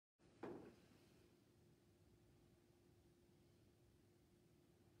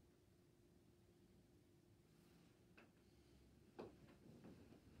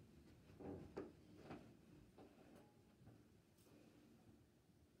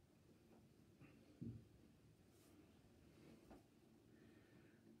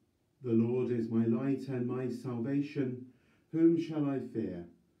Lord is my light and my salvation. Whom shall I fear?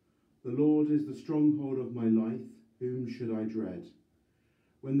 The Lord is the stronghold of my life. Whom should I dread?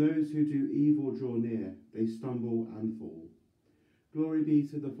 When those who do evil draw near, they stumble and fall. Glory be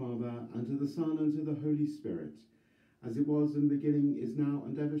to the Father, and to the Son, and to the Holy Spirit, as it was in the beginning, is now,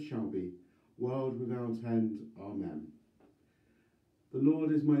 and ever shall be, world without end. Amen. The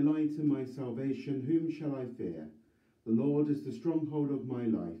Lord is my light and my salvation. Whom shall I fear? The Lord is the stronghold of my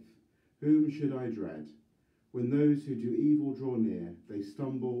life. Whom should I dread? When those who do evil draw near, they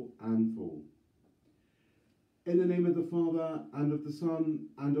stumble and fall. In the name of the Father, and of the Son,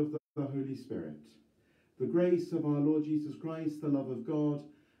 and of the Holy Spirit, the grace of our Lord Jesus Christ, the love of God,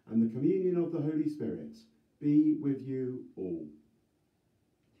 and the communion of the Holy Spirit be with you all.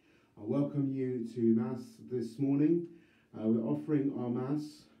 I welcome you to Mass this morning. We're offering our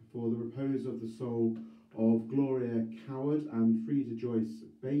Mass for the repose of the soul of Gloria Coward and Frida Joyce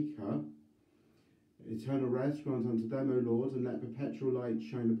Baker. Eternal rest grant unto them, O Lord, and let perpetual light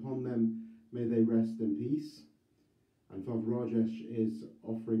shine upon them. May they rest in peace. And Father Rajesh is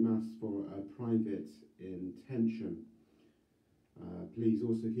offering Mass for a private intention. Please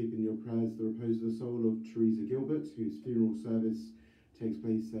also keep in your prayers the repose of the soul of Teresa Gilbert, whose funeral service takes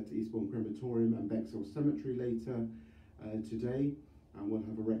place at Eastbourne Crematorium and Bexhill Cemetery later today, and we'll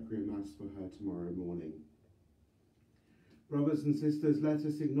have a requiem Mass for her tomorrow morning. Brothers and sisters, let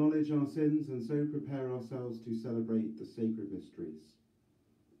us acknowledge our sins and so prepare ourselves to celebrate the sacred mysteries.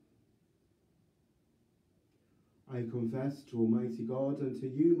 I confess to Almighty God and to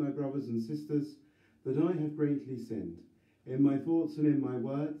you, my brothers and sisters, that I have greatly sinned, in my thoughts and in my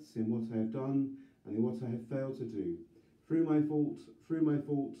words, in what I have done and in what I have failed to do, through my most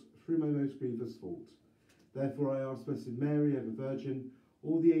grievous fault. Therefore I ask Blessed Mary, ever Virgin,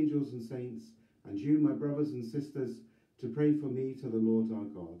 all the angels and saints, and you, my brothers and sisters, to pray for me to the Lord our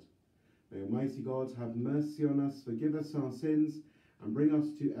God. May Almighty God have mercy on us, forgive us our sins, and bring us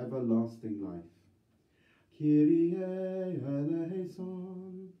to everlasting life. Kyrie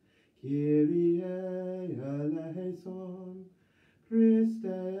eleison, Kyrie eleison, Christe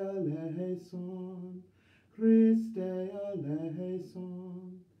eleison, Christe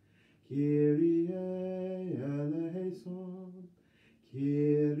eleison, Kyrie eleison,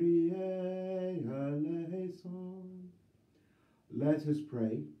 Kyrie eleison. Let us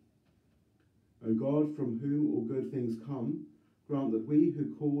pray. O God, from whom all good things come, grant that we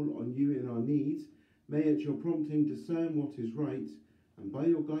who call on you in our need may at your prompting discern what is right, and by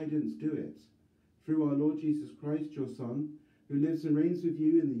your guidance do it. Through our Lord Jesus Christ, your Son, who lives and reigns with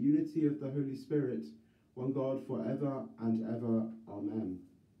you in the unity of the Holy Spirit, one God, for ever and ever. Amen.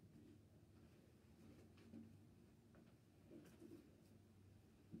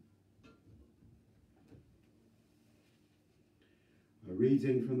 A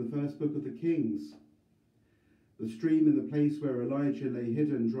reading from the first book of the Kings. The stream in the place where Elijah lay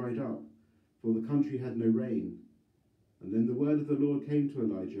hidden dried up, for the country had no rain. And then the word of the Lord came to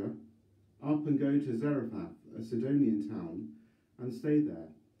Elijah, Up and go to Zarephath, a Sidonian town, and stay there.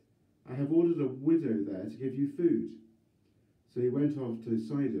 I have ordered a widow there to give you food. So he went off to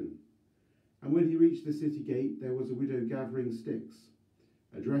Sidon. And when he reached the city gate, there was a widow gathering sticks.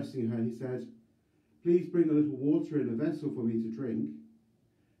 Addressing her, he said, Please bring a little water in a vessel for me to drink.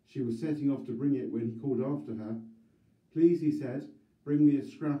 She was setting off to bring it when he called after her. Please, he said, bring me a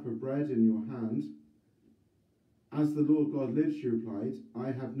scrap of bread in your hand. As the Lord God lives, she replied,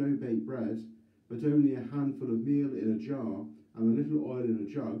 I have no baked bread, but only a handful of meal in a jar and a little oil in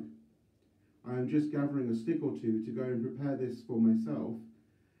a jug. I am just gathering a stick or two to go and prepare this for myself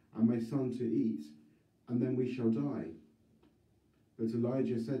and my son to eat, and then we shall die. But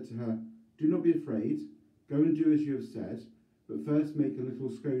Elijah said to her, Do not be afraid. Go and do as you have said, but first make a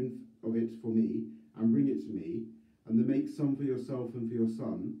little scone of it for me and bring it to me, and then make some for yourself and for your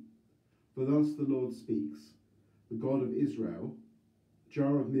son. For thus the Lord speaks, the God of Israel,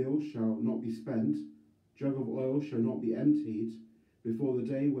 jar of meal shall not be spent, jug of oil shall not be emptied, before the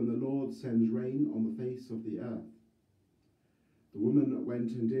day when the Lord sends rain on the face of the earth. The woman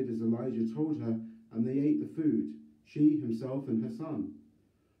went and did as Elijah told her, and they ate the food, she, himself, and her son.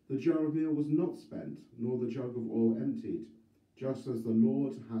 The jar of meal was not spent, nor the jug of oil emptied, just as the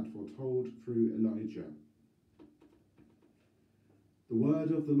Lord had foretold through Elijah. The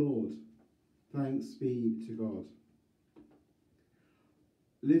word of the Lord. Thanks be to God.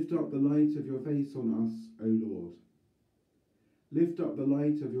 Lift up the light of your face on us, O Lord. Lift up the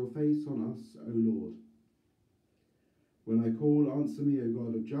light of your face on us, O Lord. When I call, answer me, O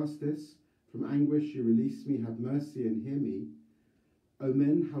God of justice. From anguish you release me, have mercy and hear me. O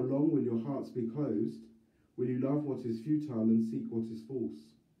men, how long will your hearts be closed? Will you love what is futile and seek what is false?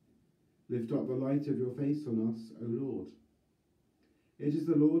 Lift up the light of your face on us, O Lord. It is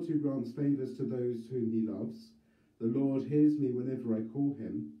the Lord who grants favours to those whom he loves. The Lord hears me whenever I call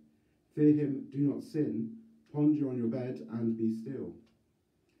him. Fear him, do not sin. Ponder on your bed and be still.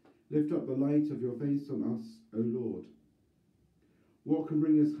 Lift up the light of your face on us, O Lord. What can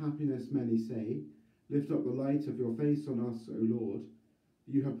bring us happiness, many say. Lift up the light of your face on us, O Lord.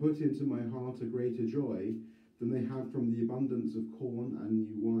 You have put into my heart a greater joy than they have from the abundance of corn and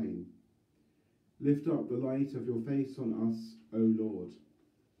new wine. Lift up the light of your face on us, O Lord.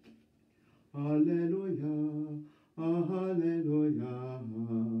 Alleluia, alleluia,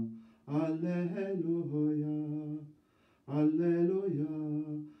 alleluia,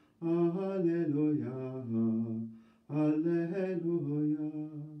 alleluia, alleluia,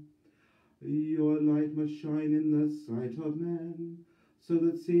 alleluia. Your light must shine in the sight of men, so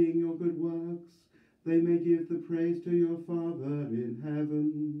that seeing your good works, they may give the praise to your Father in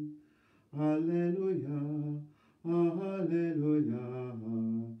heaven. Alleluia, alleluia,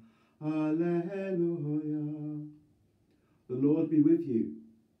 alleluia. The Lord be with you.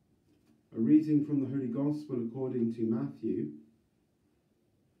 A reading from the Holy Gospel according to Matthew.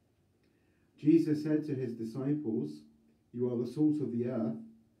 Jesus said to his disciples, "You are the salt of the earth,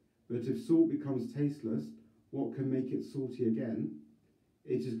 but if salt becomes tasteless, what can make it salty again?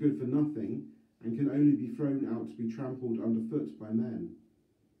 It is good for nothing and can only be thrown out to be trampled underfoot by men.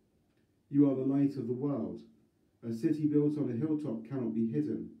 You are the light of the world. A city built on a hilltop cannot be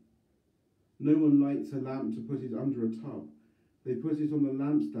hidden. No one lights a lamp to put it under a tub. They put it on the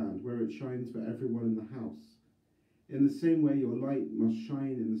lampstand where it shines for everyone in the house. In the same way your light must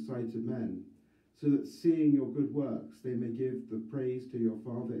shine in the sight of men, so that seeing your good works they may give the praise to your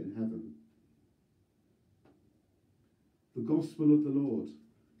Father in heaven." The Gospel of the Lord.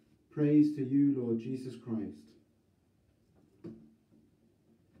 Praise to you, Lord Jesus Christ.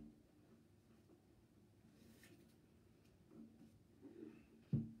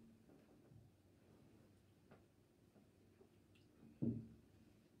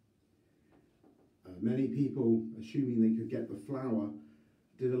 Many people, assuming they could get the flour,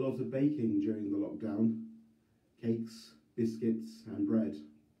 did a lot of baking during the lockdown. Cakes, biscuits and bread.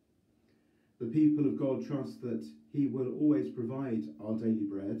 The people of God trust that he will always provide our daily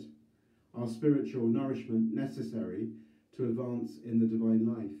bread, our spiritual nourishment necessary to advance in the divine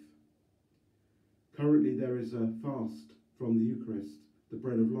life. Currently there is a fast from the Eucharist, the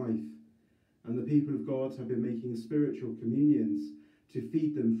bread of life, and the people of God have been making spiritual communions to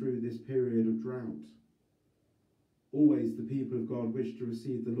feed them through this period of drought. Always the people of God wish to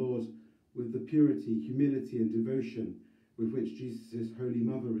receive the Lord with the purity, humility and devotion with which Jesus' Holy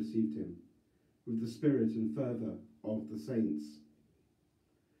Mother received him, with the spirit and fervour of the saints.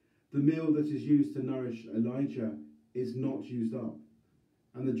 The meal that is used to nourish Elijah is not used up,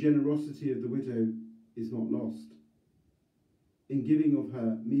 and the generosity of the widow is not lost. In giving of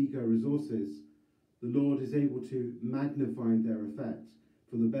her meagre resources, the Lord is able to magnify their effect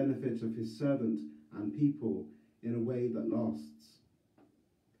for the benefit of his servant and people in a way that lasts.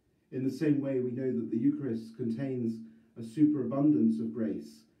 In the same way, we know that the Eucharist contains a superabundance of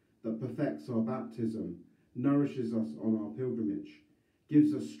grace that perfects our baptism, nourishes us on our pilgrimage,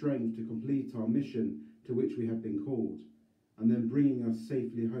 gives us strength to complete our mission to which we have been called, and then bringing us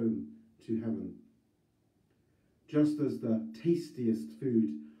safely home to heaven. Just as the tastiest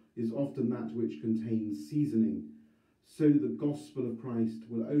food is often that which contains seasoning, so the gospel of Christ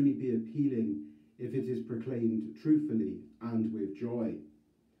will only be appealing if it is proclaimed truthfully and with joy.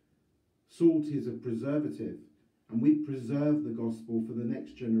 Salt is a preservative, and we preserve the gospel for the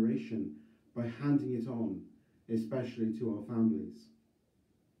next generation by handing it on, especially to our families.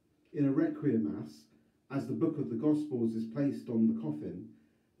 In a requiem mass, as the book of the Gospels is placed on the coffin,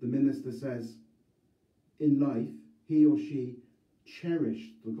 the minister says, "In life, he or she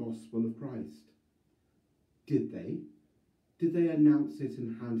cherished the gospel of Christ." Did they? Did they announce it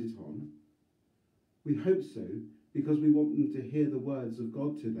and hand it on? We hope so, because we want them to hear the words of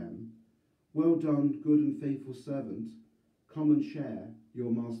God to them. "Well done, good and faithful servant. Come and share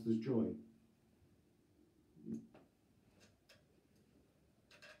your master's joy."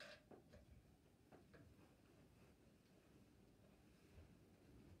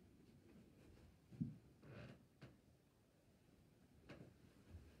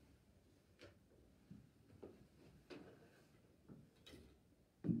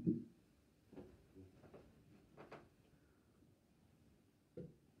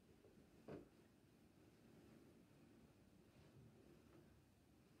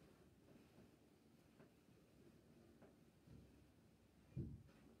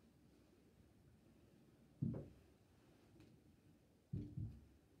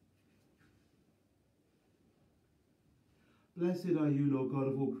 Blessed are you, Lord God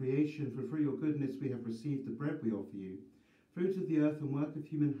of all creation, for through your goodness we have received the bread we offer you, fruit of the earth and work of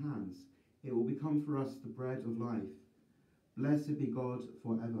human hands. It will become for us the bread of life. Blessed be God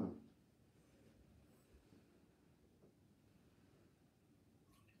forever.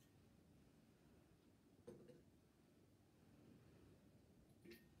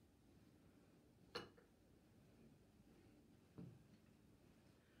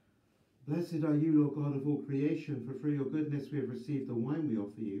 Blessed are you, Lord God of all creation, for through your goodness we have received the wine we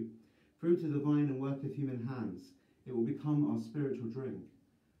offer you, fruit of the vine and work of human hands. It will become our spiritual drink.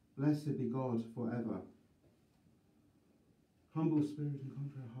 Blessed be God forever. Humble spirit and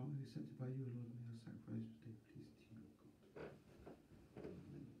contrite heart, accepted by you, Lord, may your sacrifice stay pleasing to you, Lord God.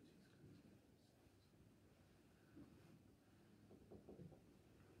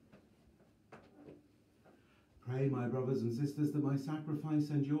 Pray, my brothers and sisters, that my sacrifice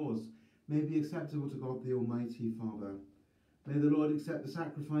and yours may be acceptable to God the Almighty Father. May the Lord accept the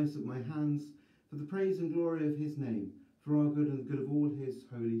sacrifice of my hands for the praise and glory of his name, for our good and the good of all his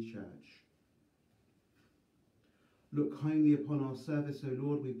holy church. Look kindly upon our service, O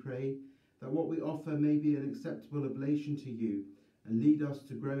Lord, we pray, that what we offer may be an acceptable oblation to you, and lead us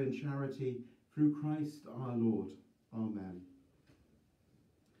to grow in charity through Christ our Lord. Amen.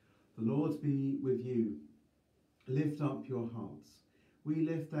 The Lord be with you. Lift up your hearts. We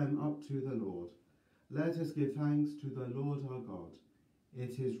lift them up to the Lord. Let us give thanks to the Lord our God.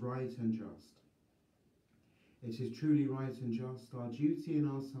 It is right and just. It is truly right and just, our duty and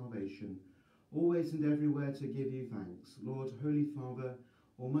our salvation, always and everywhere to give you thanks, Lord, Holy Father,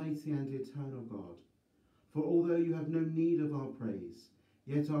 Almighty and eternal God. For although you have no need of our praise,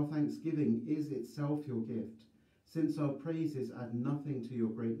 yet our thanksgiving is itself your gift, since our praises add nothing to your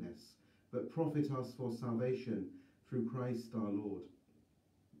greatness, but profit us for salvation through Christ our Lord.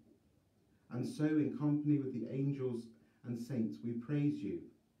 And so, in company with the angels and saints, we praise you,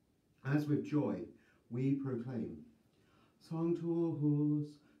 as with joy we proclaim, Sanctus,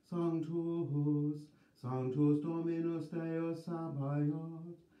 Sanctus, Sanctus Dominus Deus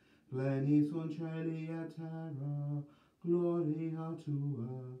Sabaoth, plenis sunt caeli et terra, gloria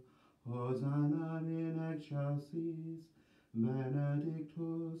tua, Hosanna in excelsis,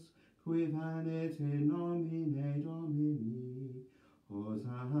 benedictus, qui venit in nomine Domini,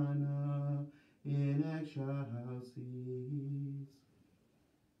 Hosanna in excelsis.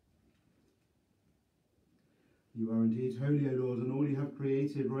 You are indeed holy, O Lord, and all you have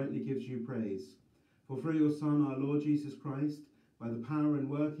created rightly gives you praise. For through your Son, our Lord Jesus Christ, by the power and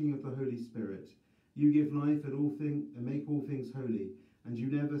working of the Holy Spirit, you give life and make all things holy, and you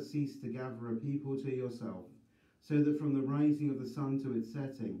never cease to gather a people to yourself, so that from the rising of the sun to its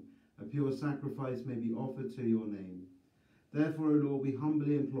setting, a pure sacrifice may be offered to your name. Therefore, O Lord, we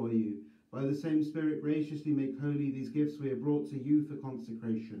humbly implore you, by the same Spirit graciously make holy these gifts we have brought to you for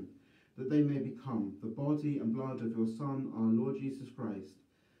consecration, that they may become the body and blood of your Son, our Lord Jesus Christ,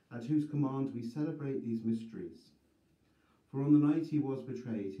 at whose command we celebrate these mysteries. For on the night he was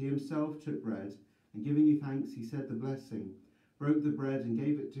betrayed, he himself took bread, and giving you thanks, he said the blessing, broke the bread and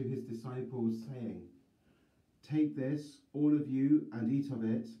gave it to his disciples, saying, Take this, all of you, and eat of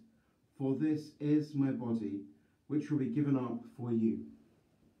it, for this is my body, which will be given up for you.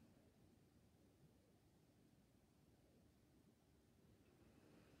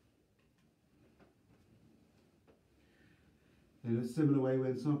 In a similar way,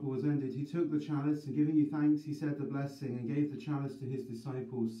 when supper was ended, he took the chalice, and giving you thanks, he said the blessing, and gave the chalice to his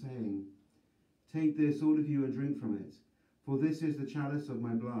disciples, saying, Take this, all of you, and drink from it, for this is the chalice of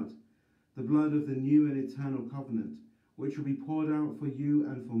my blood, the blood of the new and eternal covenant, which will be poured out for you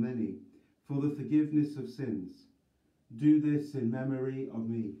and for many, for the forgiveness of sins. Do this in memory of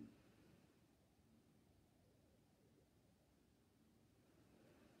me.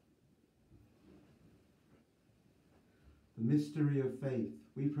 The mystery of faith.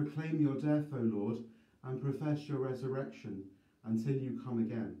 We proclaim your death, O Lord, and profess your resurrection until you come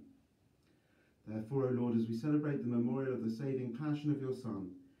again. Therefore, O Lord, as we celebrate the memorial of the saving passion of your Son,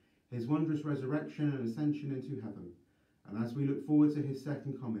 his wondrous resurrection and ascension into heaven, and as we look forward to his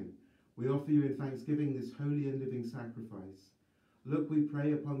second coming, we offer you in thanksgiving this holy and living sacrifice. Look, we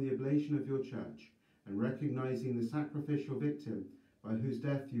pray, upon the oblation of your church, and recognizing the sacrificial victim by whose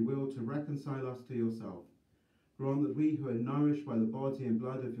death you will to reconcile us to yourself. Grant that we who are nourished by the body and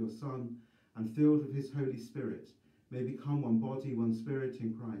blood of your Son and filled with his Holy Spirit may become one body, one spirit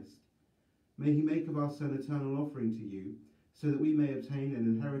in Christ. May he make of us an eternal offering to you, so that we may obtain an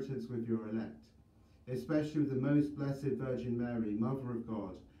inheritance with your elect, especially with the most blessed Virgin Mary, Mother of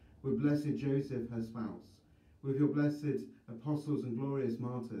God, with blessed Joseph, her spouse, with your blessed apostles and glorious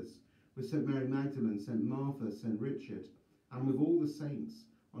martyrs, with St. Mary Magdalene, St. Martha, St. Richard, and with all the saints,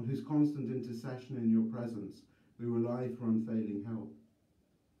 on whose constant intercession in your presence we rely for unfailing help.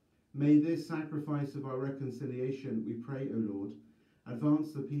 May this sacrifice of our reconciliation, we pray, O Lord,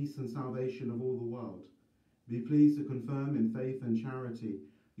 advance the peace and salvation of all the world. Be pleased to confirm in faith and charity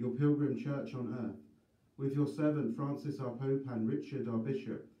your pilgrim church on earth, with your servant Francis our Pope and Richard our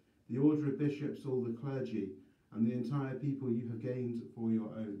Bishop, the order of bishops, all the clergy, and the entire people you have gained for your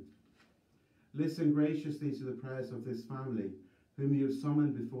own. Listen graciously to the prayers of this family, whom you have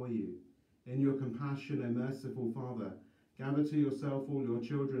summoned before you. In your compassion, O merciful Father, gather to yourself all your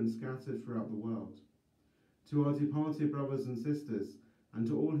children scattered throughout the world. To our departed brothers and sisters, and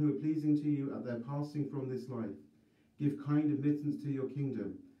to all who are pleasing to you at their passing from this life, give kind admittance to your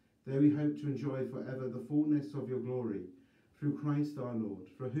kingdom. There we hope to enjoy forever the fullness of your glory, through Christ our Lord,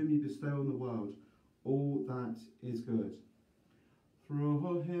 for whom you bestow on the world all that is good.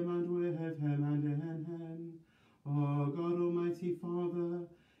 Through him and with him and in him, O God Almighty Father,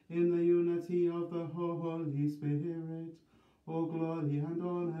 in the unity of the Holy Spirit, all glory and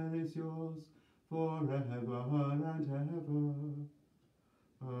honour is yours forever and ever.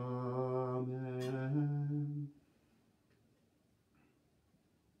 Amen.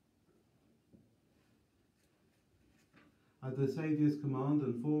 At the Saviour's command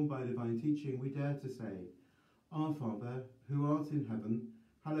and formed by divine teaching, we dare to say, Our Father, who art in heaven,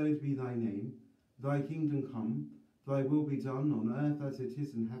 hallowed be thy name. Thy kingdom come, thy will be done on earth as it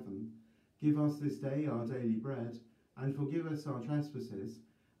is in heaven. Give us this day our daily bread, and forgive us our trespasses,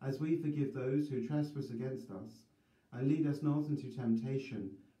 as we forgive those who trespass against us. And lead us not into temptation,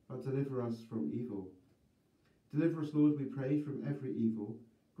 but deliver us from evil. Deliver us, Lord, we pray, from every evil.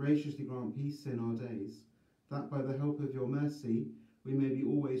 Graciously grant peace in our days, that by the help of your mercy we may be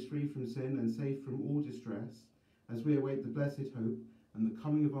always free from sin and safe from all distress, as we await the blessed hope and the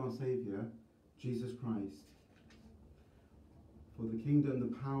coming of our Saviour, Jesus Christ. For the kingdom, the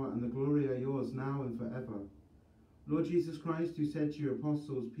power, and the glory are yours now and forever. Lord Jesus Christ, who said to your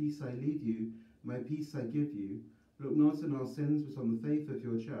apostles, Peace I leave you, my peace I give you, look not on our sins but on the faith of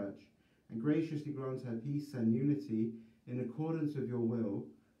your church, and graciously grant her peace and unity in accordance with your will,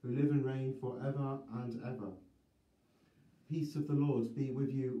 who live and reign for ever and ever. Peace of the Lord be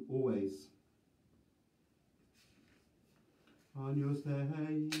with you always. Agnus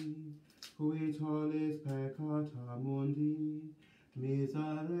Dei, qui tollis peccata mundi,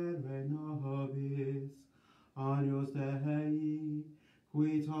 miserere nobis. Agnus Dei,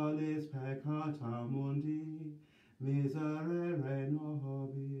 qui tollis peccata mundi, miserere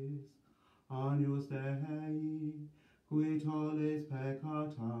nobis. Agnus Dei, qui tollis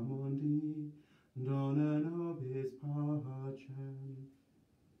peccata mundi, dona nobis pacem.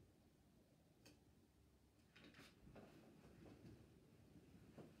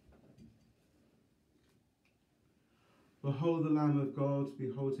 Behold the Lamb of God,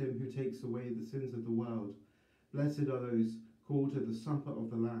 behold him who takes away the sins of the world. Blessed are those called to the supper of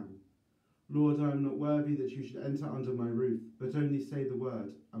the Lamb. Lord, I am not worthy that you should enter under my roof, but only say the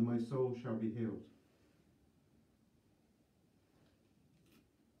word, and my soul shall be healed.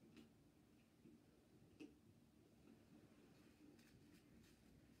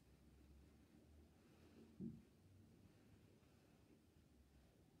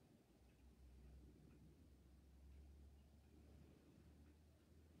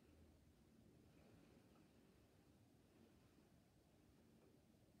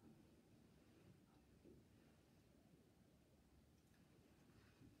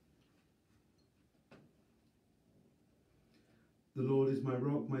 The Lord is my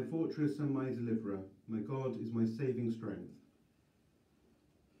rock, my fortress, and my deliverer. My God is my saving strength.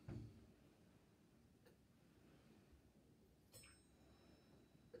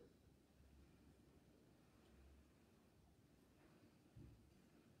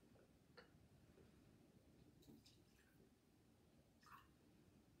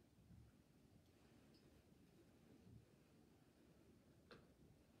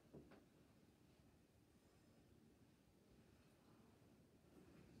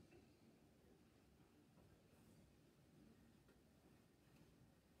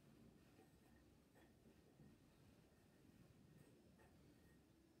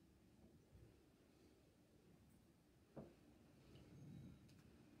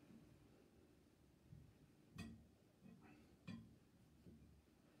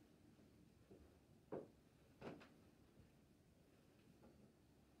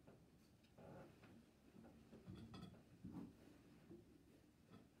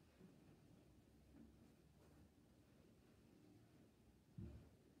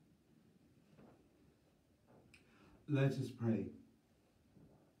 Let us pray.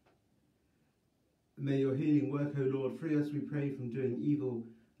 May your healing work, O Lord, free us, we pray, from doing evil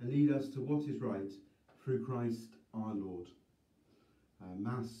and lead us to what is right, through Christ our Lord.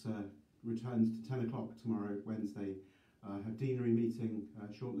 Mass returns to 10 o'clock tomorrow, Wednesday. I have deanery meeting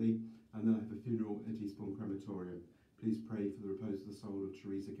shortly, and then I have a funeral at Eastbourne Crematorium. Please pray for the repose of the soul of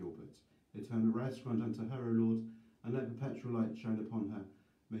Teresa Gilbert. Eternal rest grant unto her, O Lord, and let perpetual light shine upon her.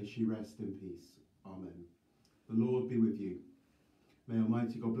 May she rest in peace. Amen. The Lord be with you. May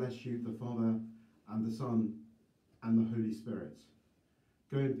Almighty God bless you, the Father, and the Son, and the Holy Spirit.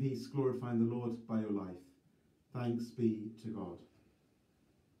 Go in peace, glorifying the Lord by your life. Thanks be to God.